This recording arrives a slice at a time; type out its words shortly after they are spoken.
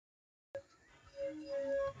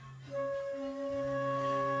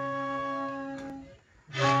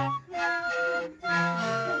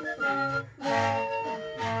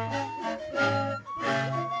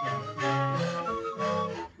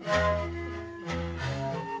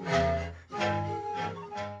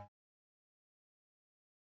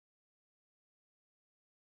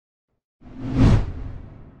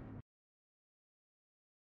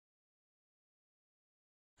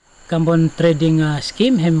carbon trading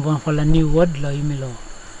scheme hem one for a new word lo yumi lo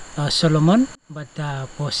Solomon, but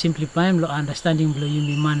for simplifying lo understanding lo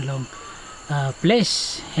yumi man lo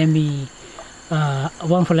place hemi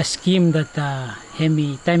one for a scheme that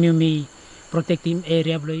hemi time yumi protecting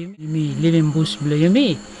area blo yumi living bush blo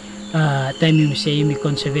yumi time yumi say yumi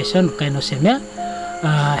conservation kind of semya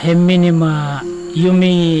hem minima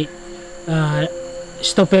yumi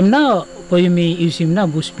stop him now po yumi usim na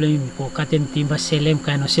bush blo yumi po katem timba selem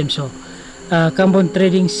kind of sem so carbon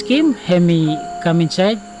trading scheme hemi come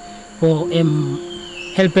inside for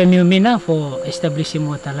help yumi na for establishing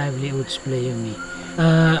water livelihoods blo yumi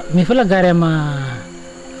mi fala garema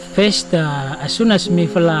first as soon as mi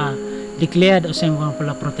fala declared as one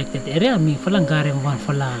fala protected area mi fala garem one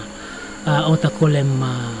fala otakolem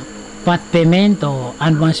part payment or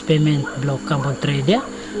advance payment block carbon trade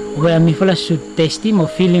where mi fala should test him or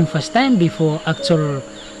feel him first time before actual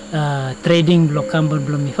trading block carbon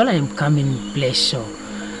block mi fala come in place. So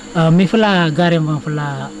mi fala garem one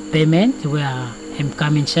fala payment where him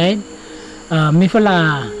come inside mi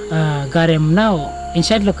fala garem now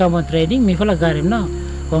inside lo carbon trading mi fala garem now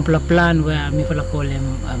one plan where mi fala call him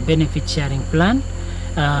benefit sharing plan.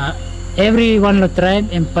 Everyone lo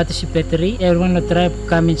tribe and participatory, everyone lo tribe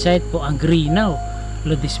come inside for agree now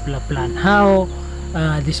lo this plan how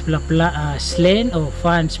this slain or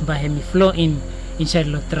funds by him flow inside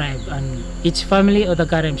lo tribe, and each family or the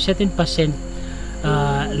garem certain percent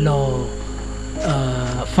lo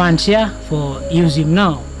funds for using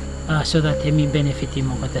now so that him benefit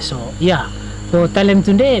him kata. So yeah, for talem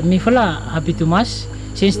today mi fala happy to mas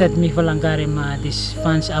since that mi fala garem this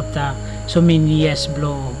funds after so many years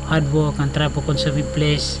blow hard work and try to conserve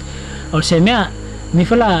place also mi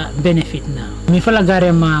fala benefit na mi fala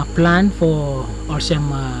garem plan for also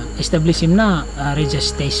establish him na radio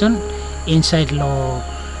station inside lo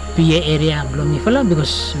PA area blow mi fala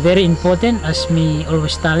because very important as me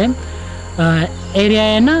always tell him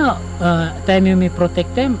area na time mi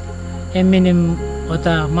protect them minim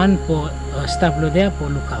ota man po staff lo there po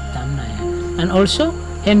look up tam na and also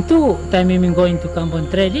him too time mi going to carbon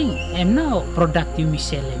trading him now product mi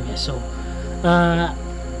sell him so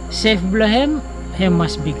safe blo him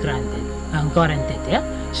must be granted and guaranteed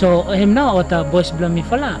so him now ota boss blo mi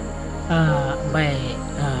fala by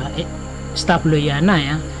staff lo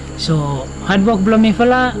na so hard work blo mi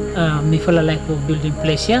fala like for building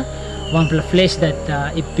place one place that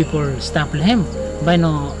if people stop him by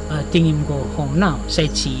no think him go home now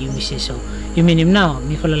sightsee you say. So you mean him now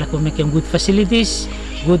mi fala like make him good facilities,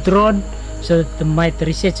 good road, so that the might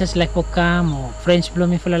researchers like for come or friends blow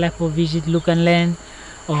mi fala like for visit look and learn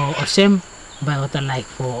or same by what like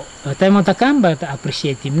for time ota come but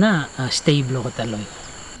appreciate him na stay blow ota loy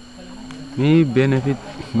mi benefit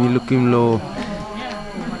mi look him lo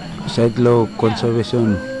side lo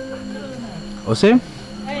conservation o same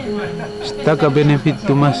staka benefit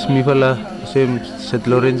tumas mi fala same set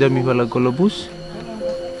Lorenza mi fala kolobus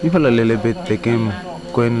mi fala lelebet tekem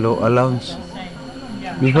coin lo allowance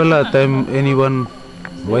mi fala time anyone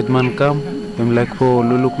white man come them like for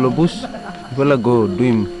luluk lobus mi fala go do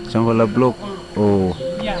him some fala block o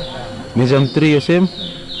mezam tree o same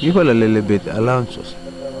mi fala lelebet allowances.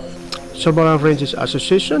 Sabang Ranges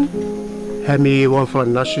Association hemi one for a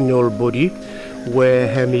national body where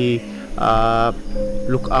hemi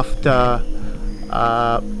look after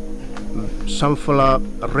some fella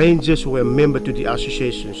rangers were member to the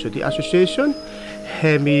association. So the association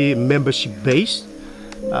hemi membership based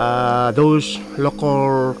those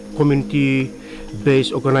local community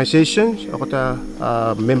based organizations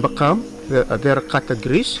member come there are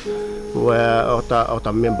categories where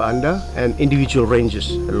member under and individual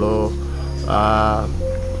rangers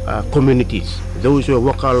communities. Those who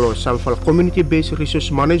work on some community based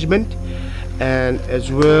resource management and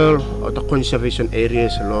as well the conservation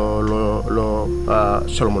areas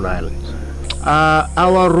Solomon Islands.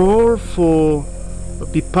 Our role for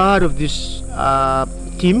be part of this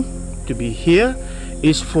team to be here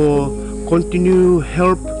is for continue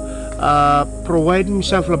help providing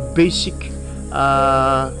some basic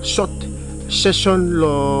short session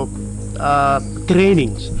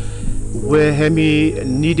trainings where hemi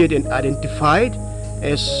needed and identified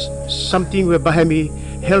as something whereby hemi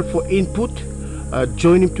help for input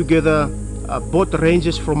joining together both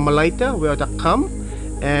ranges from Malaita where they come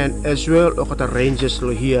and as well the ranges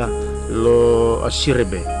here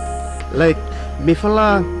Sirebe. Like me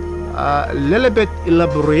fala little bit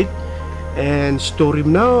elaborate and story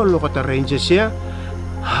now look at the ranges here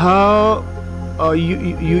how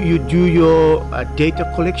you do your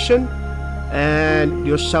data collection and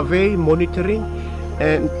your survey monitoring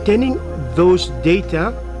and turning those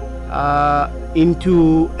data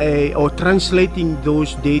into or translating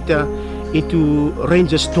those data into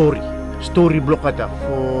ranger story block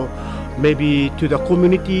for maybe to the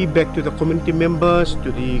community, back to the community members,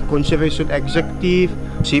 to the conservation executive.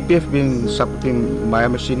 CEPF been supporting Mai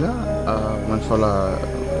Maasina, one for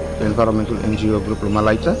environmental NGO group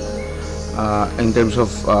Malaita, in terms of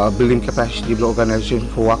building capacity of the organization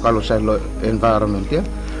for Wakalo side environment, yeah,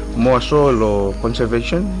 more so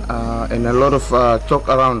conservation, and a lot of talk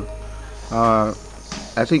around.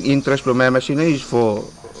 I think interest from Mai Maasina is for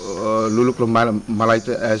Lulu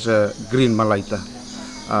Malaita as a green Malaita.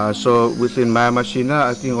 So within Mai Maasina,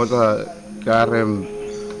 I think other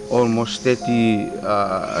almost 30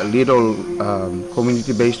 little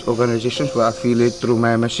community-based organizations were affiliated through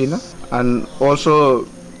Mai Maasina. And also,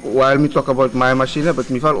 while we talk about Mai Maasina, but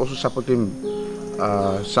we also supporting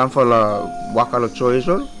some for Wakalo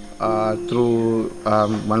Choiseul through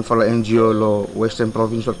one for NGO Western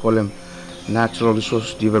Province and Choiseul Natural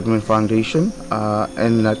Resource Development Foundation,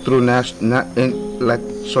 and through like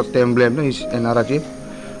short emblem is NRDF.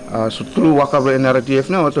 So through Wakalo NRDF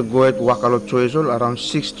now, to go at Wakalo Choiseul, around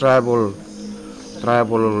 6 tribal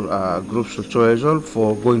groups of Choiseul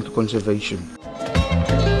for going to conservation.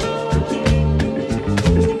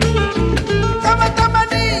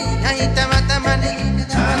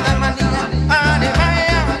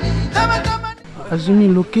 Azumi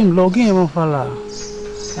logging among fala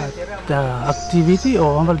the activity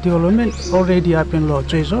or development already happen in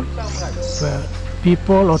Choiseul, where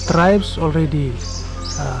people or tribes already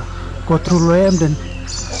go through them, then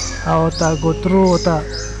go through a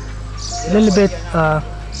little bit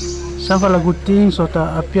some good things or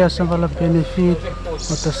appear some benefit or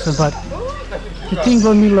but the thing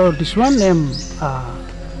for me this one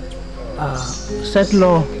set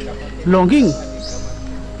longing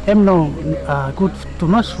no good too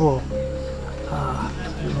much for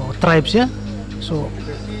tribes, yeah. So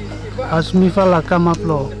as me fala come up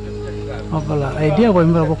idea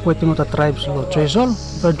when we work with the tribes Choiseul,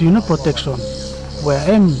 but do no protection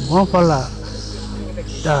where one fala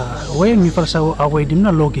the way me fala away dim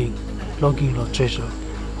na logging Choiseul.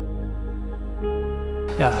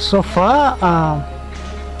 Yeah, so far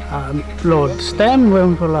this time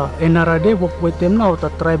when we fala NRD work with them now, the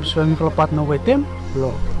tribes when we fala partner with them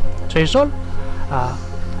Choiseul,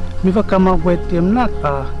 we will come up with them na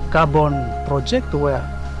carbon project where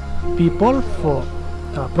people for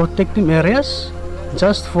protecting areas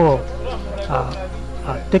just for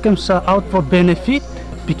take them out for benefit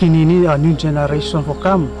beginning a new generation for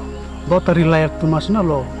come but rely too much na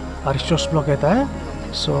resource block eta,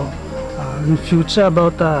 so in future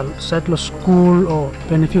about set school or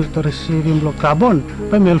benefit to receiving carbon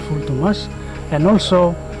by helpful too much, and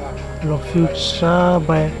also future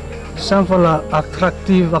by some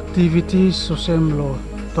attractive activities, so same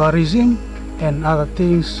tourism and other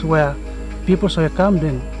things where people so come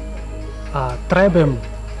then try them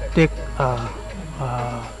take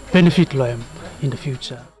benefit in the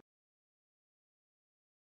future.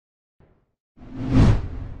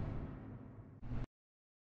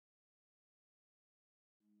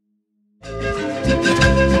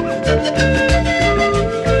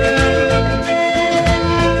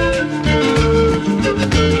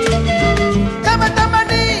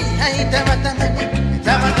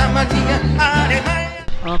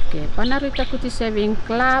 Okay, panarita ko ti saving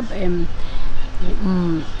club.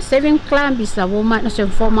 Saving club is a woman,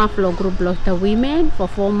 form up group of the women for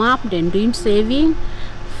form up then doing saving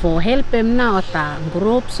for help them na ota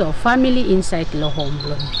groups or family inside the home.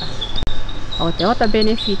 Ota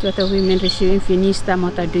benefit what the women receiving finista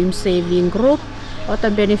ota doing saving group, ota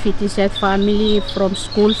benefit inside family from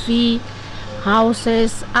school fee,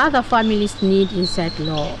 houses, other families need inside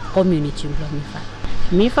the community.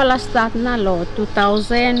 Me fala start na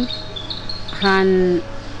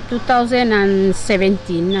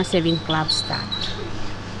 2017 na saving club start.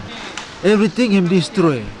 Everything him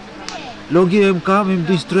destroy. Logi him come him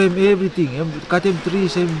destroy him everything. Him cut him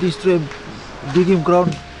trees him destroy him, dig him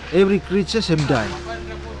ground. Every creature him die.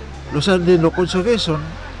 Losan din conservation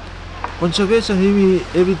him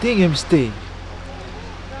everything him stay.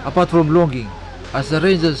 Apart from logging, as the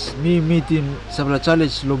rangers me meeting sa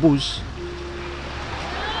challenge lobus.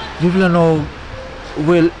 We will know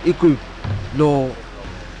well equipped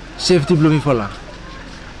safety blooming fala.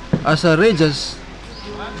 As a rangers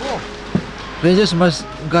must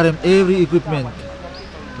get every equipment.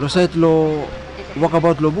 Lo site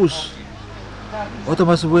walkabout bus. Auto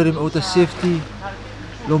must wear him auto safety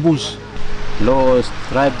bus. Lo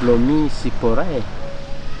strive mi si porae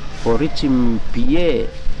for reaching PA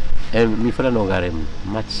and mi fala no garem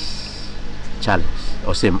much challenge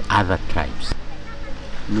or same other tribes.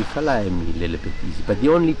 me fala me little bit easy. But the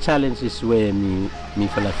only challenge is where me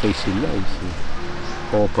fala facing now is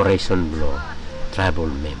cooperation law tribal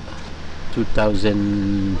member.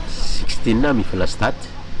 2016 na me fala start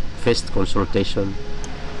first consultation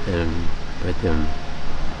with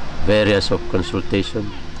various of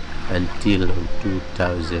consultation until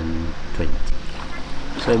 2020.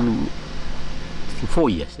 So I mean, 4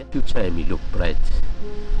 years. Yeah? Future I mean look bright.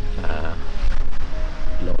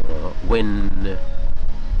 When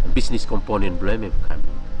business component blame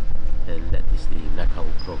coming, and that is the Nakau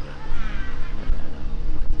program.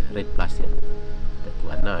 Red Plus, yeah? That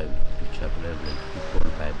one now future blame people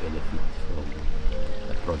by benefit from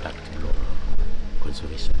the product law,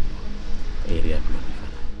 conservation law, area law.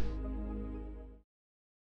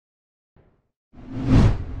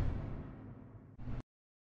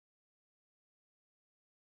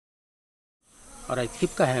 Alright,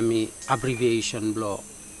 Kipka Hemi abbreviation blow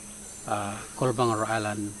Kolbangor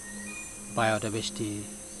Island Biodiversity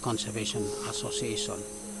Conservation Association,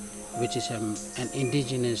 which is an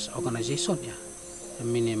indigenous organization, yeah, a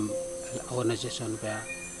minimum organization where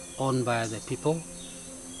owned by the people,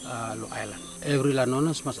 Lo Island. Every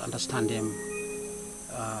landowners must understand them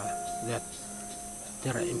that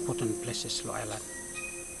there are important places, Lo Island.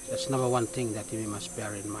 That's number one thing that we must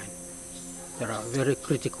bear in mind. There are very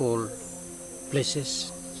critical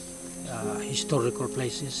places, historical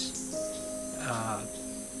places.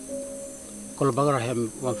 Kolbangor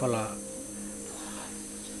hem wafala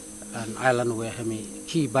an island where hemi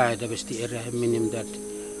key biodiversity area meaning that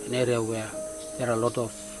an area where there are a lot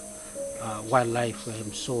of wildlife where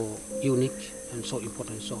so unique and so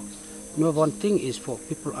important. So number one thing is for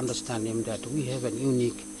people understanding that we have a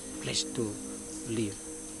unique place to live.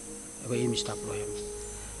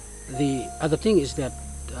 The other thing is that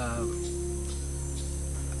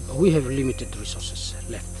we have limited resources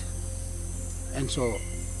left, and so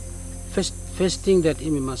first thing that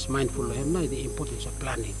we must mindful of now is the importance of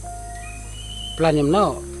planning. Planning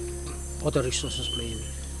now, what the resources play in,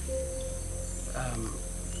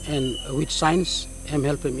 and with science, I'm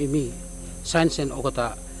helping me. Science and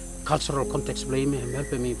ogata cultural context play me, I'm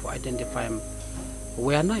helping me for identifying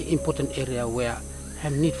where now important area where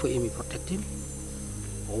have need for me protecting,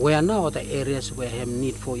 where now other areas where have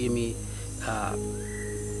need for me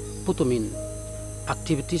put them in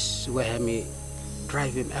activities where have me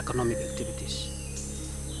driving economic activities,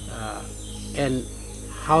 and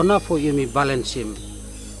how now for me balancing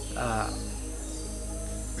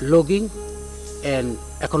logging and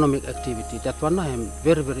economic activity. That one I am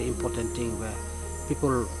very important thing where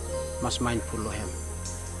people must mindful of him.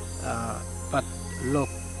 But look,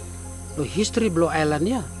 the history of Island,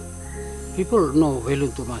 yeah, people know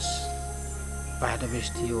value too much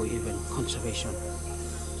biodiversity or even conservation.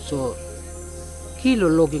 So kilo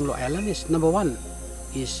logging Lo Island is number one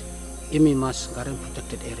is imi must garden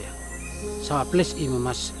protected area. So a place imi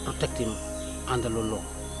must protect him under the law.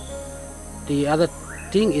 The other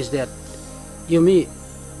thing is that you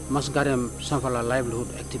must garden some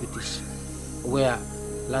livelihood activities where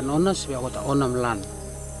landowners where what own land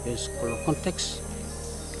is called context.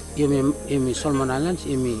 Imi Solomon Islands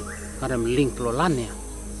imi garden link lo land,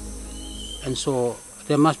 and so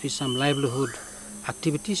there must be some livelihood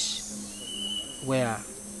activities where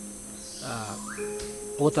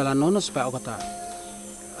ogata landowners by ogata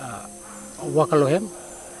wakalohem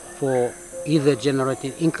for either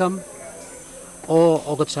generating income or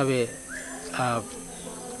ogata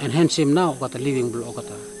enhance him now ogata living below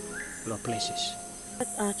ogata places.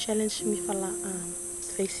 Challenge me fala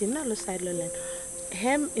facing na lo side lo land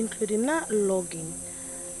hem including na logging,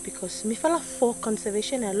 because me fala for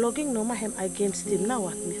conservation and logging no ma hem against him now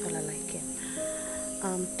what me fala like him.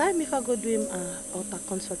 Time if I go do him outer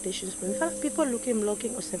consultations, me fala people look him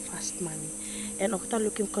logging or some fast money, and outer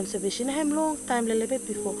look him conservation him long time little bit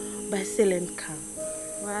before by selling come.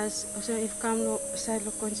 Whereas also if come no side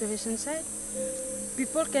of conservation side,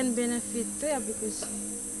 people can benefit there because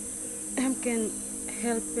them can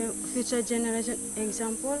help future generation.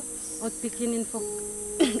 Example, or beginning for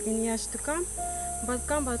in years to come, but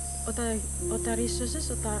other resources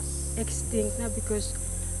other extinct now because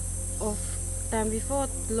of time before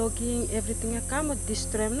logging everything come would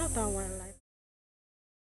destroy not our wildlife.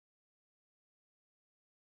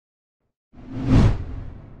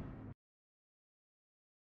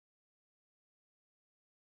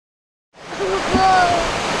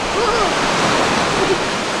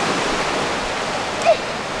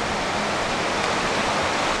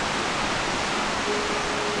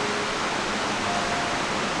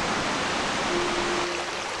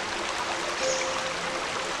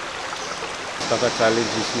 Taka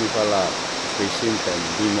challenges ni pala facing kan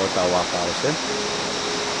di mo tawaka ose.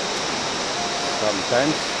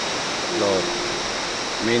 sometimes lo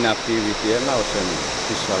main activity na osem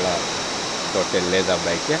visuala total leather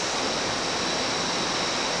bike ya.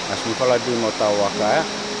 As mi fala di mo tawaka ya.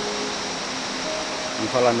 Mi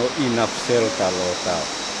fala no enough sell talo ta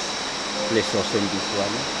place osem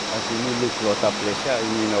visual. As mi look lo ta place ya,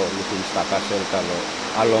 mi no looking staka sell talo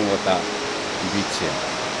along ota beach ya.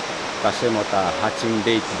 Kasi mo ta hatching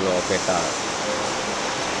date lo kita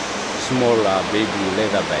small baby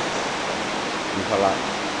leather bag. Mi fala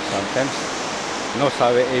sometimes no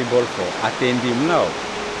sabe able for attend him now.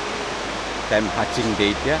 Time hatching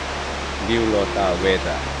date ya, due lo ta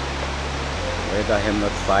weather hem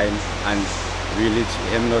not fine and village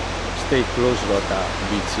hem not stay close lo ta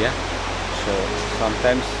beach ya. So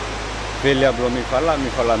sometimes failure bro mi fala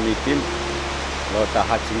meet him lo ta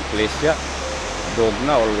hatching place ya. Dog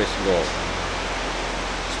na always go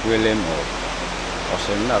squirrel him or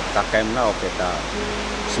osem na takem na o kita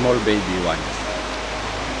small baby one.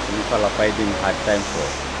 Mi fala finding hard time for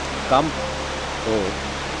come to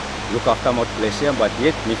look after more place ya, but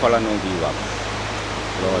yet mi fala no give up.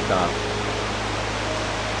 Lo ta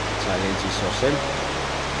challenges osem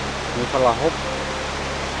mi fala hope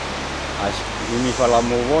as mi fala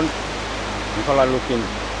move on, mi fala looking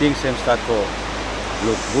things hem start to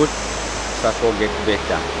look good, start to get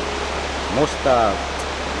better. Most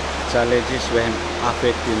challenges when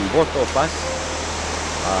affecting both of us,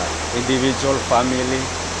 individual, family,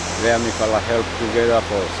 where we can help together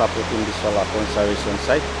for supporting this conservation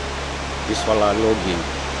site, this logging,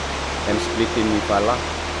 and splitting we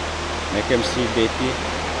make them see dirty,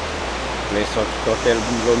 place of total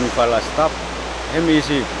we stop. Hem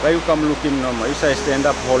easy, why you come looking normal? You say stand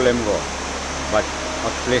up, hold them go, but a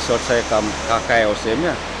place outside come kakai or same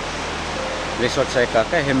ya. Resort saya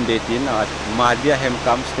kakak hem dating na madia hem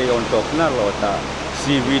come stay on top na lota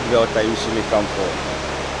seaweed lota usually come for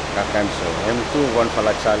kakak so hem tu one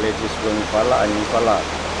fala challenges when fala and fala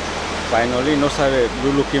finally no sabe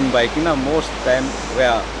looking bike na most time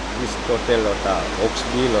where this total lota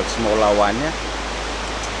oxby lot smaller one ya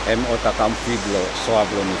hem ota come feed lo so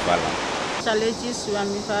ablo ni fala challenges when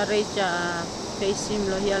mi fa reach facing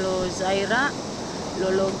lo here lo Zaira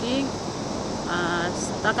lo logging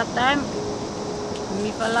staka time mi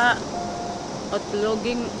fala at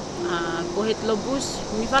logging go hit lobus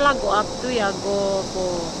mi fala go up to ya go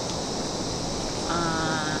for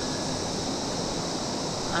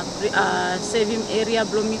saving area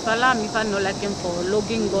blo mi fala no like him for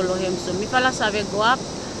logging go lo him so mi fala save go up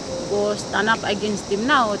go stand up against him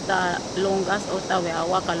now ota longas ota we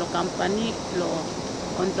awaka lo company lo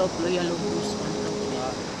on top lo ya lobus on top.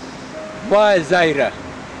 Why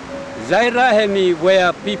Zaira hemi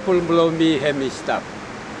where people blow me hemi stuff.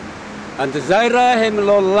 And Zaira hem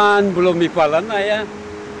lo land blow me palana ya.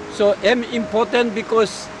 So important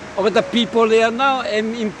because of the people there now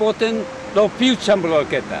important the future blow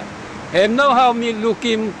kita. Hem know how me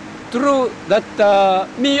looking through that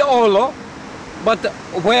me all but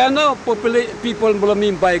where now people blow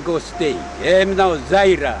me by go stay. Hem now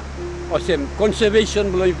Zaira or some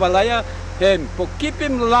conservation blow me palaya hem for keep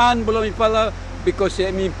him land blow me pala. Because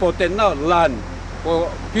important now land for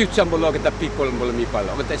future the people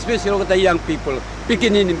especially the young people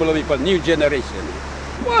beginning in new generation.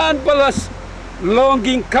 One plus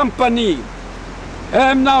logging company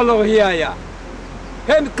now lo here ya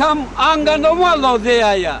come anga no malo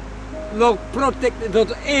there ya lo protect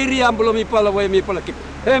the area where me keep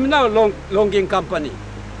now logging company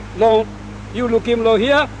long you look him lo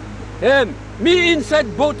here me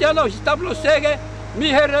inside boat ya lo stop lo sege me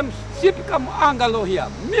herem ship come angalo here.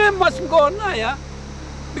 Me must go na ya,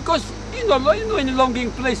 because you know in logging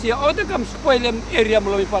place here, or they come spoil them area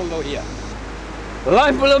below here.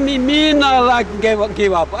 Life below me na like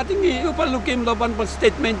give up. I think you can look him the one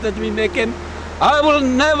statement that we make him. I will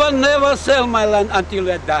never sell my land until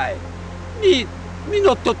I die. Me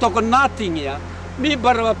not to talk nothing ya. Me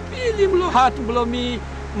bara feeling lo heart below me,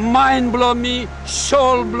 mind below me,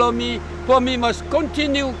 soul below me. For me must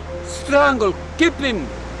continue struggle, keep him.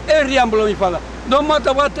 Area below me fala. No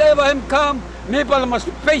matter whatever him come, me fala must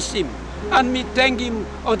face him. And me thank him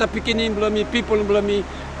of the beginning below me, people below me,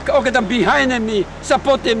 okay, behind me,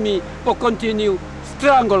 supporting me for continue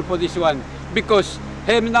struggle for this one. Because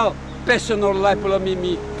him now personal life below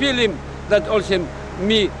me feel him that also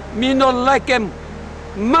me not like him.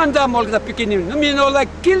 Manda mo the beginning, me not like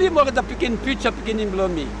kill him or the beginning future beginning below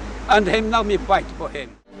me. And him now me fight for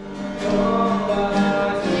him.